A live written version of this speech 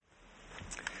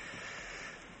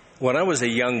When I was a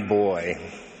young boy,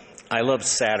 I loved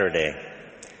Saturday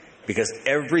because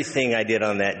everything I did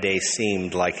on that day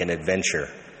seemed like an adventure.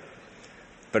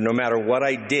 But no matter what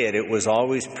I did, it was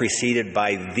always preceded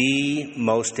by the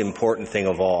most important thing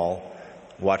of all,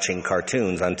 watching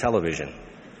cartoons on television.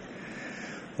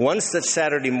 One such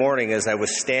Saturday morning, as I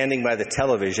was standing by the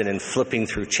television and flipping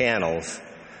through channels,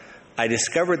 I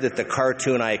discovered that the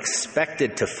cartoon I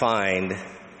expected to find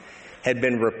had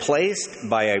been replaced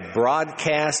by a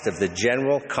broadcast of the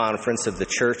General Conference of the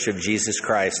Church of Jesus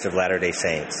Christ of Latter-day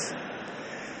Saints.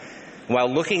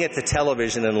 While looking at the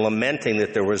television and lamenting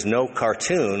that there was no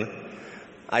cartoon,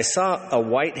 I saw a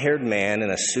white-haired man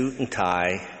in a suit and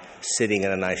tie sitting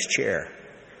in a nice chair.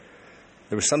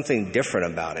 There was something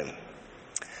different about him.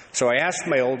 So I asked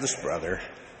my oldest brother,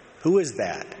 "Who is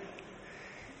that?"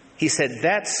 He said,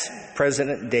 "That's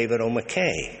President David O.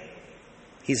 McKay.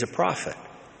 He's a prophet."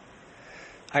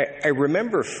 I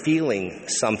remember feeling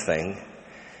something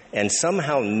and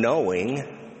somehow knowing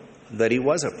that he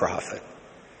was a prophet.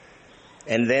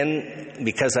 And then,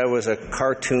 because I was a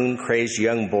cartoon-crazed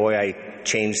young boy, I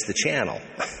changed the channel.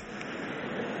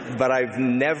 But I've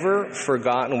never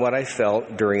forgotten what I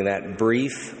felt during that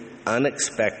brief,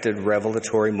 unexpected,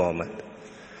 revelatory moment.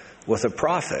 With a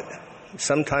prophet,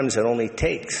 sometimes it only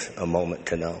takes a moment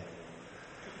to know.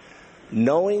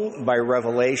 Knowing by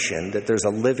revelation that there's a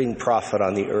living prophet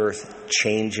on the earth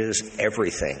changes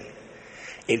everything.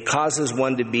 It causes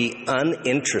one to be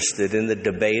uninterested in the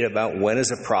debate about when is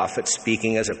a prophet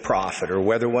speaking as a prophet, or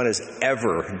whether one is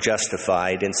ever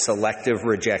justified in selective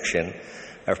rejection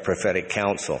of prophetic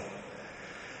counsel.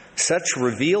 Such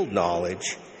revealed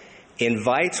knowledge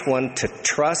invites one to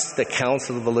trust the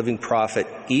counsel of the living prophet,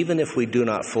 even if we do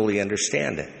not fully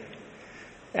understand it.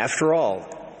 After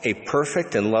all, a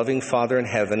perfect and loving Father in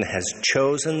heaven has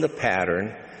chosen the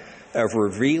pattern of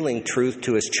revealing truth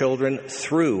to his children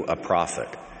through a prophet,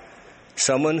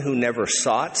 someone who never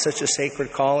sought such a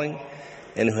sacred calling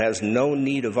and who has no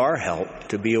need of our help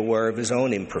to be aware of his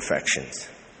own imperfections.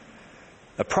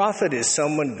 A prophet is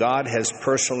someone God has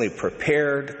personally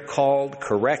prepared, called,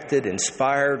 corrected,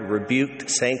 inspired,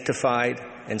 rebuked, sanctified,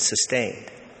 and sustained.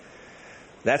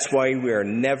 That's why we are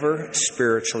never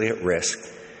spiritually at risk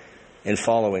in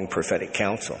following prophetic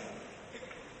counsel.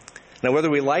 Now, whether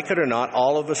we like it or not,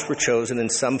 all of us were chosen in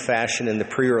some fashion in the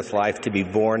pre-earth life to be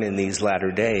born in these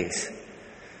latter days.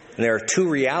 And there are two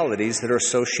realities that are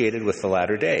associated with the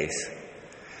latter days.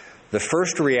 The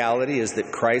first reality is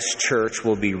that Christ's church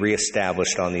will be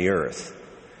reestablished on the earth.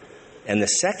 And the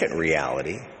second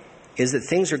reality is that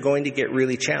things are going to get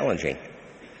really challenging.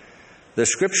 The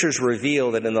scriptures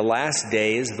reveal that in the last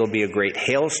days there'll be a great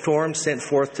hailstorm sent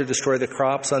forth to destroy the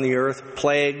crops on the earth,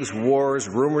 plagues, wars,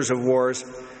 rumors of wars,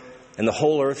 and the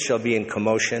whole earth shall be in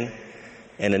commotion,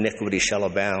 and iniquity shall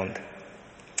abound.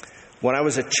 When I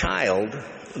was a child,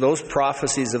 those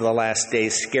prophecies of the last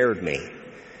days scared me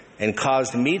and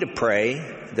caused me to pray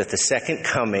that the second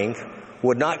coming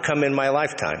would not come in my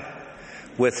lifetime,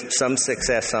 with some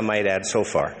success, I might add, so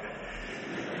far.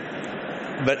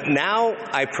 But now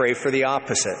I pray for the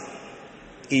opposite,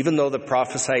 even though the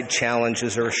prophesied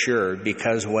challenges are assured,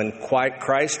 because when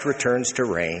Christ returns to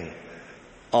reign,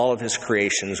 all of his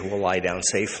creations will lie down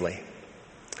safely.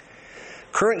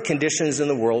 Current conditions in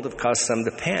the world have caused some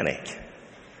to panic.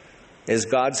 As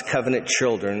God's covenant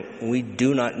children, we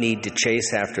do not need to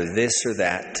chase after this or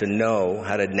that to know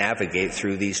how to navigate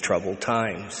through these troubled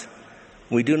times.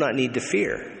 We do not need to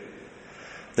fear.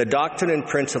 The doctrine and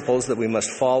principles that we must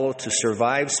follow to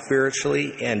survive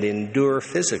spiritually and endure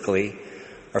physically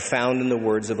are found in the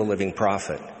words of a living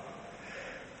prophet.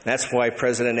 That's why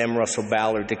President M. Russell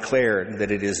Ballard declared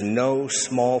that it is no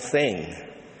small thing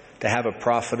to have a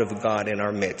prophet of God in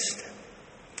our midst.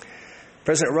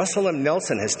 President Russell M.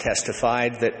 Nelson has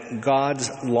testified that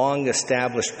God's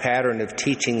long-established pattern of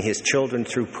teaching his children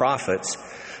through prophets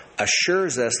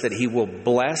assures us that he will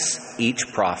bless each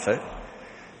prophet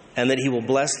and that he will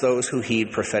bless those who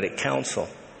heed prophetic counsel.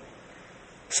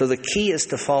 So the key is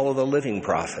to follow the living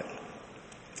prophet.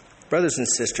 Brothers and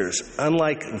sisters,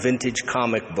 unlike vintage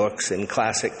comic books and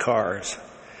classic cars,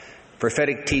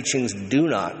 prophetic teachings do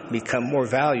not become more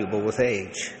valuable with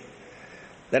age.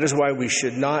 That is why we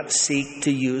should not seek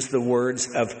to use the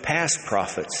words of past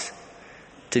prophets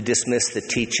to dismiss the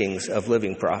teachings of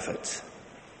living prophets.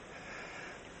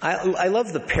 I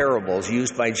love the parables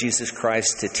used by Jesus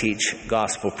Christ to teach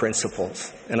gospel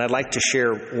principles, and I'd like to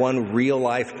share one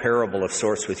real-life parable of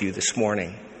sorts with you this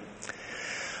morning.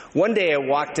 One day I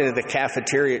walked into the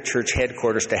cafeteria at church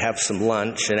headquarters to have some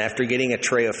lunch, and after getting a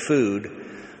tray of food,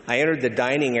 I entered the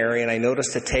dining area and I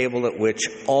noticed a table at which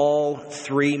all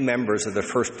 3 members of the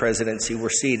First Presidency were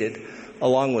seated,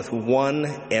 along with 1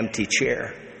 empty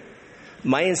chair.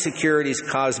 My insecurities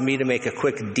caused me to make a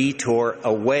quick detour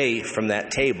away from that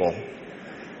table.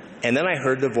 And then I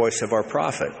heard the voice of our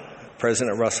prophet,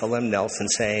 President Russell M. Nelson,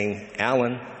 saying,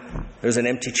 "Alan, there's an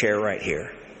empty chair right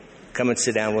here. Come and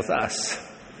sit down with us."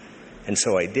 And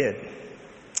so I did.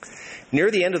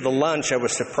 Near the end of the lunch, I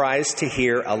was surprised to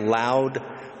hear a loud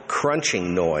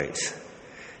crunching noise.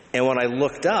 And when I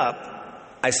looked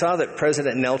up, I saw that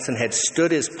President Nelson had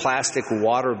stood his plastic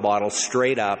water bottle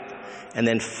straight up and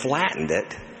then flattened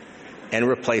it and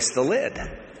replaced the lid.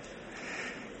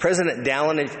 President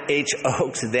Dallin H.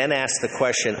 Oaks then asked the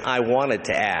question I wanted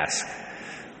to ask.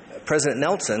 "President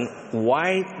Nelson,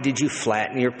 why did you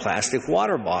flatten your plastic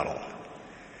water bottle?"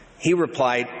 He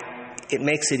replied, "It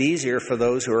makes it easier for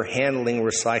those who are handling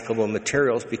recyclable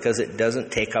materials because it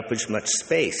doesn't take up as much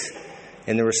space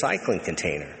in the recycling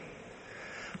container."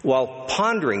 While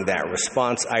pondering that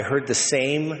response, I heard the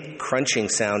same crunching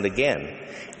sound again.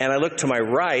 And I looked to my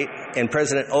right, and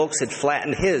President Oaks had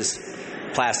flattened his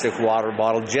plastic water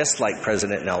bottle just like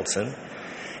President Nelson.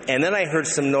 And then I heard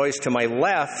some noise to my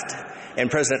left,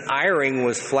 and President Eyring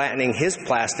was flattening his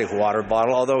plastic water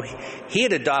bottle, although he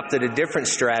had adopted a different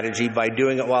strategy by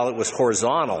doing it while it was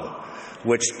horizontal,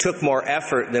 which took more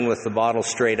effort than with the bottle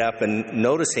straight up. And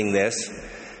noticing this,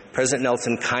 President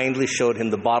Nelson kindly showed him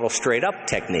the bottle straight up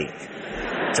technique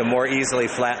to more easily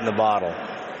flatten the bottle.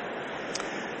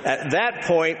 At that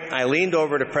point, I leaned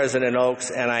over to President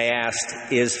Oaks and I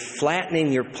asked, "Is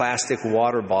flattening your plastic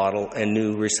water bottle a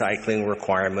new recycling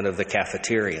requirement of the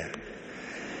cafeteria?"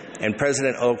 And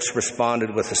President Oaks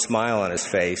responded with a smile on his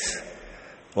face,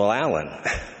 "Well, Alan,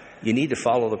 you need to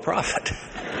follow the prophet."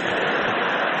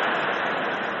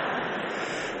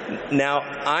 Now,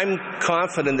 I'm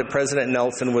confident that President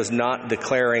Nelson was not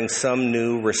declaring some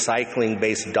new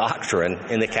recycling-based doctrine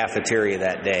in the cafeteria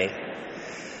that day.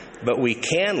 But we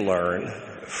can learn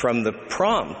from the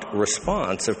prompt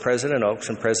response of President Oaks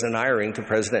and President Eyring to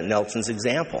President Nelson's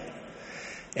example,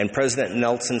 and President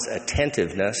Nelson's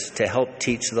attentiveness to help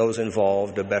teach those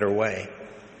involved a better way.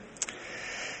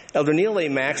 Elder Neal A.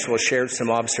 Maxwell shared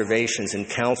some observations in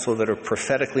counsel that are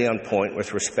prophetically on point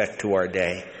with respect to our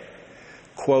day.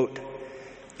 Quote,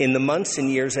 "In the months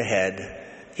and years ahead,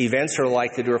 events are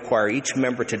likely to require each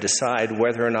member to decide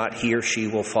whether or not he or she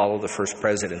will follow the First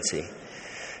Presidency.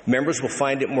 Members will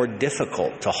find it more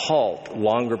difficult to halt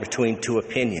longer between 2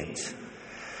 opinions.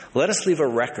 Let us leave a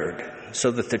record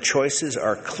so that the choices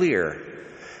are clear,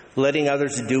 letting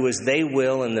others do as they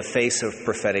will in the face of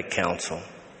prophetic counsel.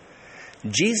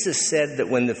 Jesus said that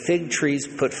when the fig trees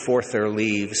put forth their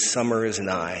leaves, summer is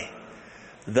nigh.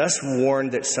 Thus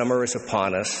warned that summer is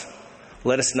upon us,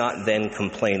 let us not then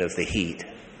complain of the heat."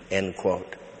 End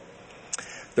quote.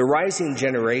 The rising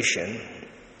generation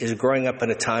is growing up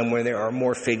in a time where there are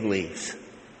more fig leaves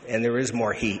and there is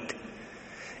more heat.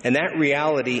 And that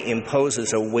reality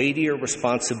imposes a weightier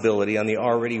responsibility on the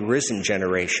already risen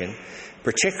generation,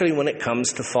 particularly when it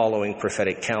comes to following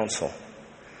prophetic counsel.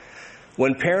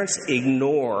 When parents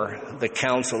ignore the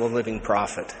counsel of living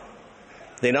prophet,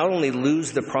 they not only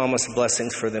lose the promised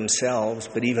blessings for themselves,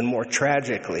 but even more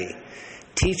tragically,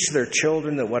 teach their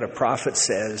children that what a prophet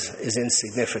says is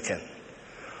insignificant,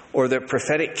 or that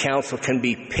prophetic counsel can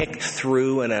be picked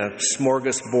through in a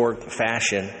smorgasbord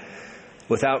fashion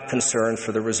without concern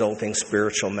for the resulting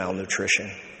spiritual malnutrition.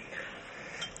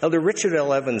 Elder Richard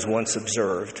L. Evans once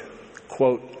observed,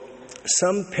 quote,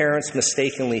 "Some parents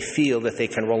mistakenly feel that they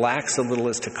can relax a little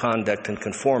as to conduct and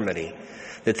conformity,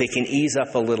 that they can ease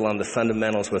up a little on the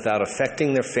fundamentals without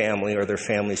affecting their family or their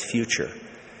family's future.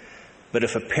 But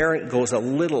if a parent goes a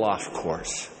little off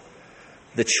course,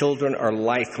 the children are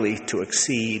likely to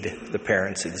exceed the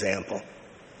parent's example."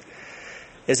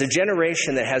 As a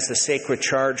generation that has the sacred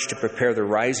charge to prepare the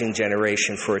rising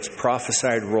generation for its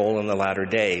prophesied role in the latter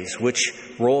days, which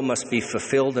role must be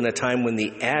fulfilled in a time when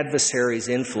the adversary's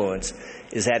influence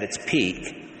is at its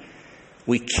peak,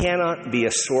 we cannot be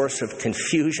a source of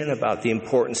confusion about the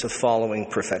importance of following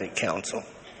prophetic counsel.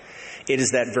 It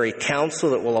is that very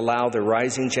counsel that will allow the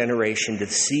rising generation to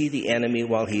see the enemy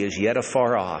while he is yet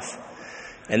afar off,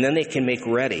 and then they can make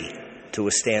ready to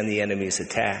withstand the enemy's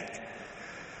attack.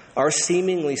 Our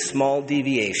seemingly small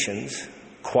deviations,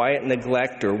 quiet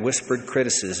neglect, or whispered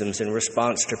criticisms in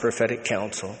response to prophetic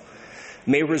counsel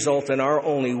may result in our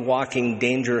only walking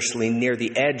dangerously near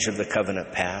the edge of the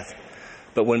covenant path,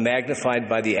 but when magnified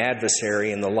by the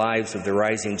adversary in the lives of the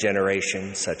rising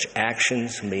generation, such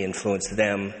actions may influence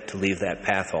them to leave that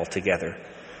path altogether.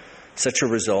 Such a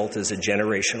result is a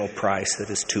generational price that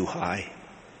is too high.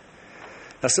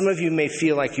 Now, some of you may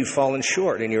feel like you've fallen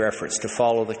short in your efforts to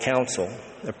follow the counsel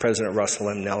of President Russell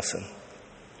M. Nelson.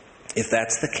 If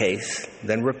that's the case,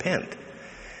 then repent.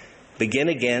 Begin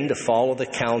again to follow the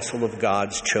counsel of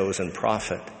God's chosen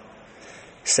prophet.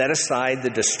 Set aside the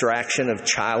distraction of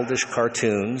childish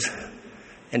cartoons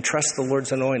and trust the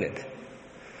Lord's anointed.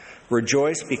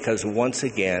 Rejoice because once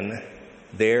again,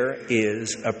 there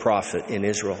is a prophet in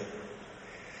Israel.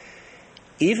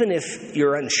 Even if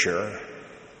you're unsure,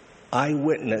 I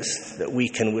witness that we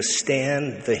can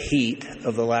withstand the heat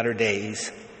of the latter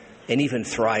days and even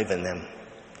thrive in them.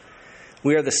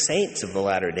 We are the saints of the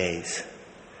latter days.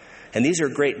 And these are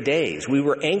great days. We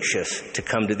were anxious to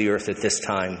come to the earth at this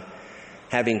time,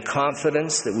 having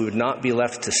confidence that we would not be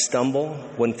left to stumble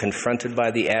when confronted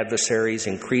by the adversary's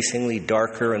increasingly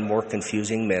darker and more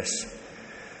confusing mists,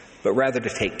 but rather to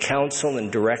take counsel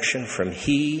and direction from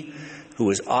He who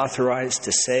is authorized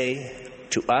to say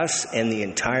to us and the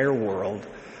entire world,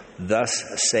 "Thus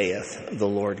saith the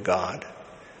Lord God,"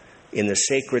 in the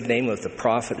sacred name of the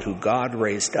prophet who God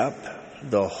raised up,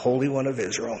 the Holy One of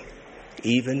Israel,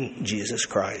 even Jesus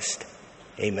Christ.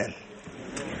 Amen.